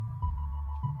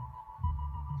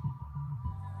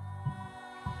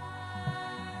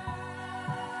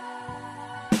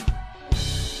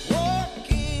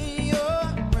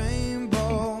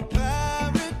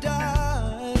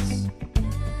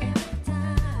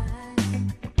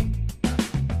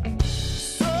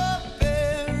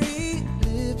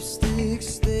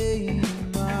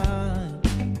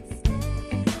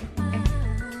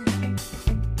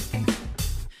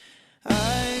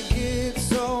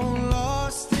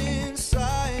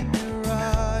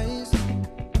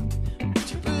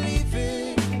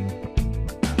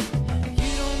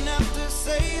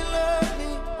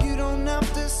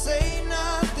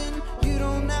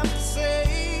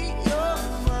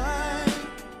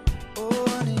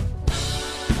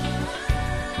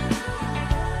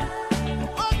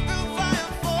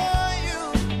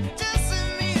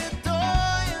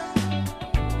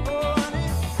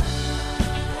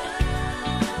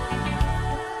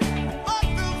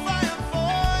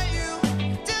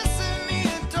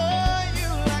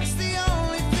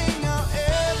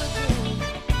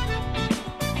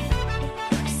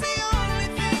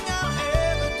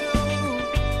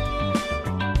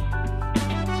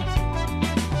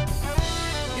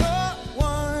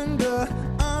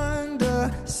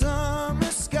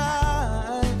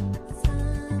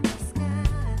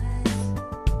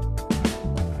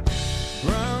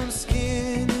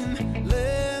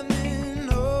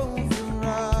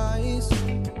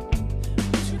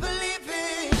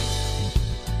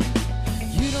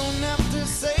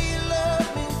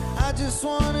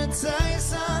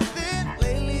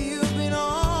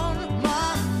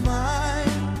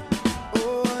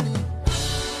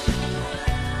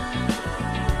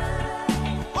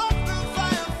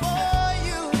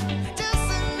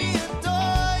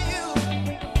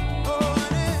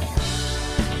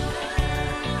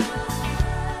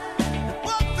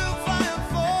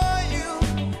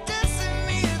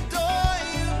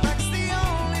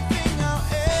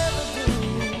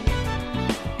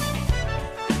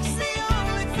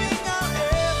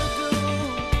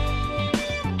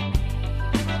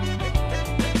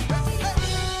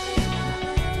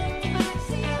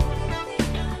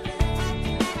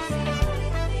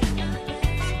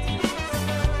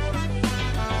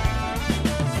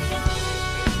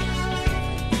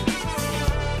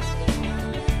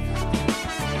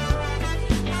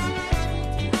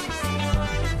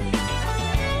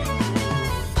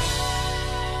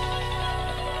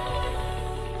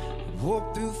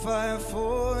fire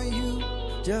for you.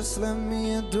 Just let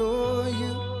me adore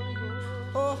you.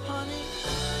 Oh, honey.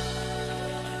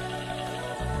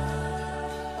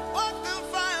 Walk through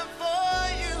fire for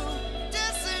you.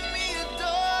 Just let me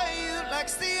adore you.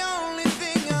 Like's the only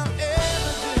thing I'll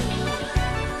ever do.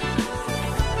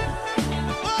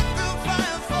 Walk through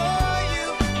fire for you.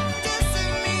 Just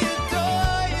let me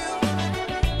adore you.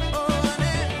 Oh,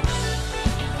 honey.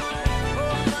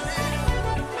 Oh, honey.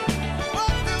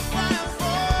 Walk through fire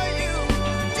for you.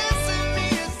 Just let me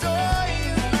adore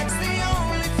you. Like's the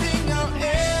only thing I'll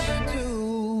ever do.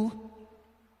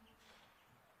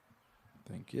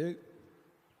 Thank you.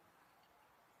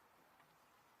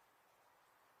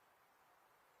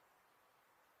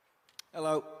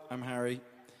 Hello, I'm Harry.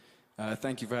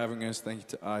 Thank you for having us. Thank you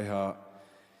to iHeart.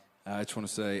 I just want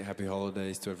to say happy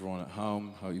holidays to everyone at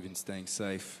home. Hope you've been staying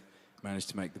safe. Managed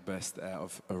to make the best out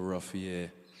of a rough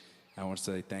year. I want to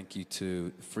say thank you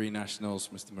to the Free Nationals,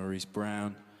 Mr. Maurice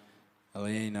Brown,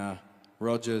 Alina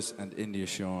Rogers, and India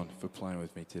Shawn for playing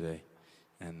with me today.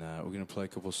 And we're going to play a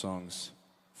couple songs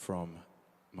from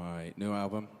my new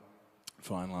album,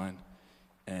 Fine Line,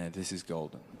 and this is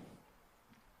Golden.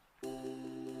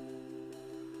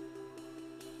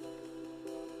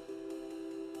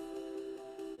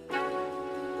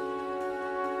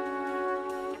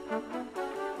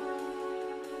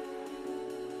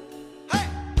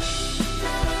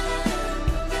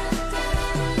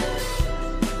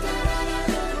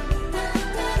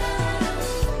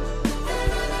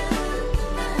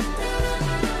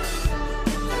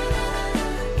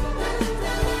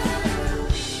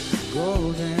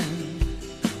 Golden,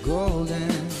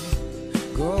 golden,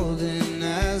 golden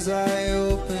as I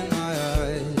open my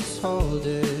eyes. Hold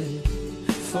it,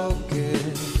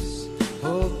 focus,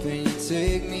 hoping you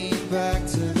take me back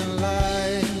to the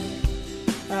light.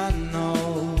 I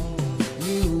know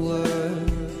you were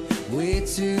way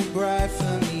too bright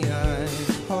for me. I'm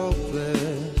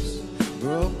hopeless,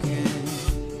 broken,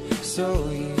 so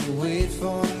you wait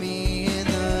for me in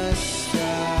the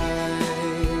sky.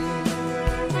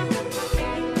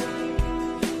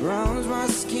 Browns my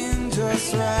skin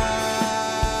just right.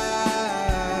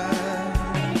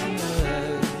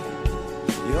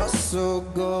 You're so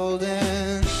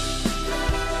golden.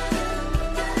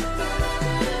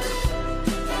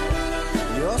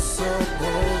 You're so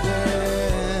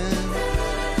golden.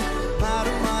 Out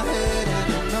of my head,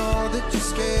 and I know that you're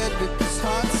scared because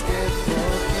hearts get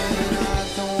broken. I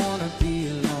don't wanna be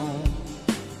alone.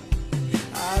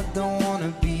 I don't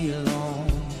wanna be alone.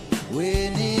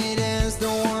 When it ends,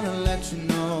 don't wanna let you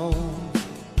know.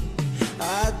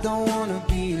 I don't wanna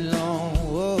be alone.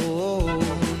 Whoa,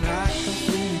 I can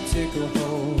feel you take a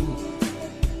hold.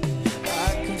 I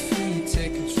can feel you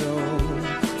take control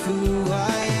of who I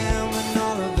am and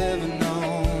all I've ever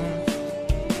known.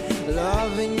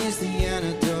 Loving is the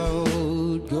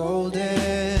antidote.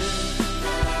 Golden.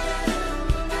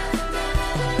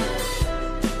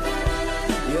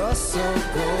 You're so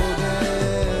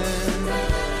golden.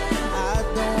 I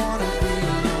don't wanna be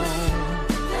alone.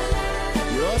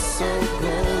 You're so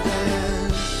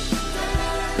golden.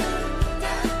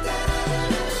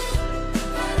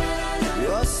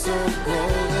 You're so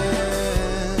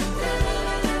golden.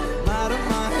 Out of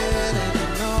my head, and I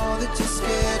know that you're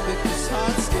scared because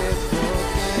hearts get broken.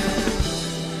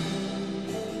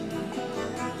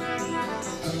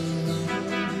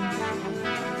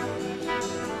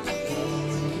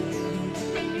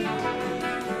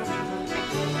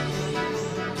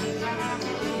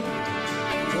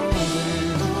 Golden,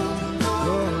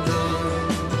 golden,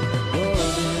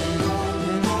 golden,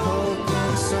 and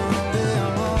hoping someday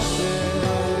I'm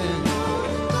open.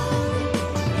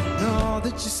 Know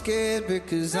that you're scared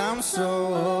because I'm so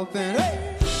open.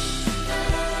 Hey!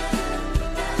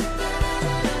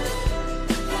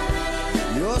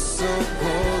 You're so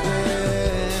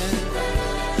golden.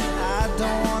 I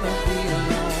don't wanna be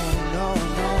alone. No,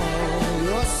 no.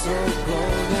 You're so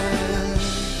golden.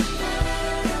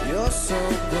 You're so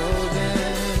golden.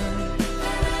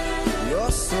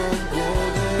 You're so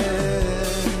golden.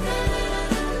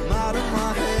 I'm out of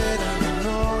my head, and I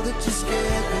know that you're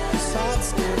scared because hearts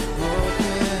get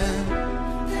broken.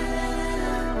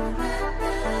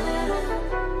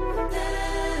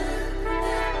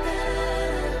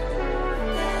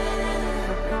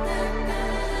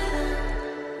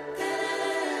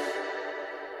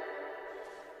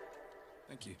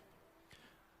 Thank you.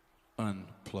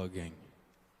 Unplugging.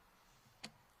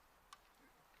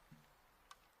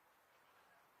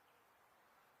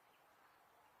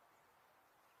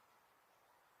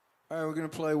 All right, we're going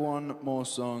to play one more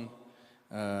song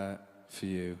for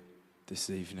you this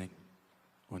evening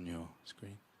on your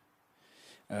screen.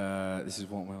 This is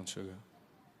Watermelon Sugar.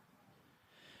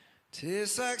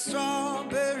 Tastes like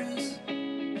strawberries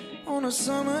on a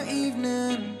summer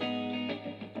evening,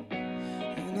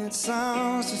 and it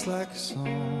sounds just like a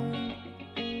song.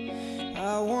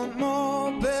 I want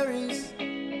more berries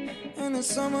and the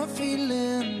summer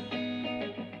feeling.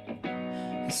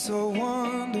 It's so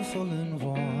wonderful and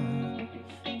warm.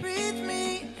 Breathe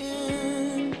me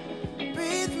in,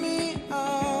 breathe me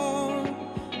out.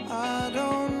 I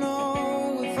don't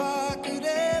know if I could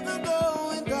ever go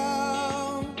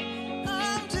without.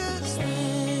 I'm just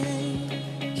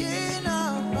thinking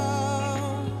out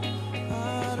loud.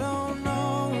 I don't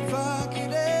know if I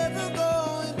could ever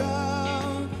go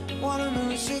without.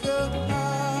 Watermelon sugar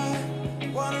high,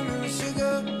 watermelon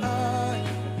sugar high,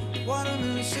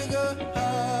 watermelon sugar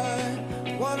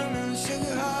high, watermelon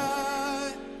sugar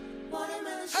high,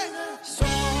 watermelon sugar. Hey!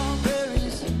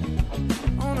 Strawberries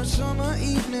on a summer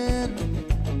evening,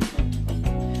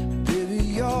 baby,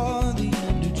 you're the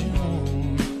end of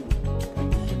June.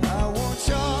 I want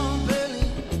your belly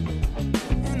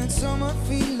and that summer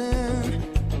feeling,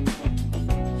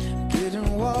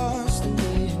 getting washed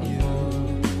away in you.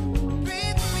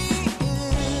 Breathe me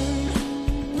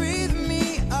in, breathe me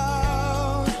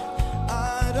out.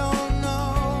 I don't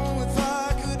know if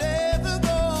I could ever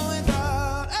go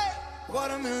without. Hey!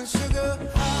 Watermelon sugar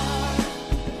high,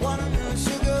 watermelon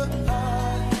sugar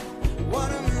high,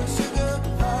 watermelon sugar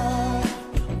high,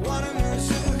 watermelon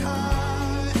sugar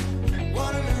high,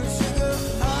 watermelon sugar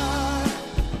high,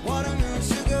 watermelon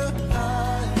sugar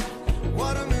high,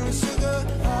 watermelon sugar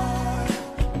high,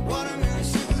 watermelon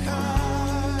sugar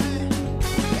high.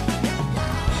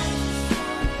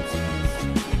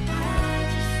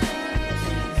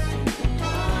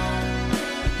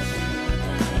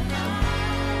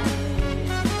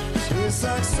 Tastes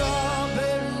like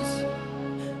strawberries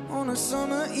on a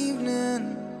summer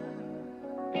evening,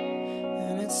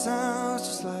 and it sounds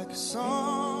just like a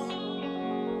song.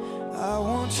 I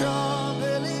want your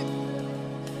belly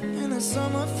and the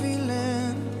summer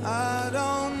feeling. I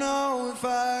don't know if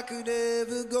I could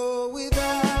ever go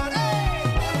without. Hey!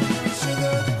 Watermelon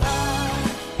sugar high,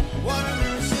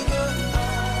 watermelon sugar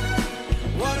high,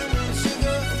 watermelon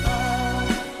sugar high,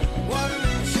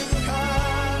 watermelon sugar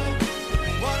high,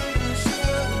 watermelon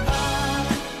sugar high,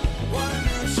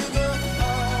 watermelon sugar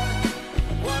high,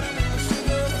 watermelon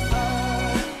sugar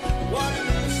high,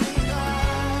 watermelon sugar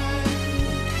high.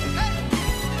 Hey!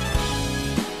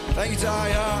 Thank you,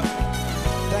 Talia.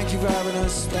 Thank you for having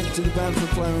us. Thank you to the band for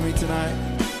playing with me tonight.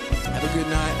 Have a good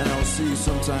night, and I'll see you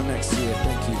sometime next year.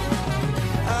 Thank you.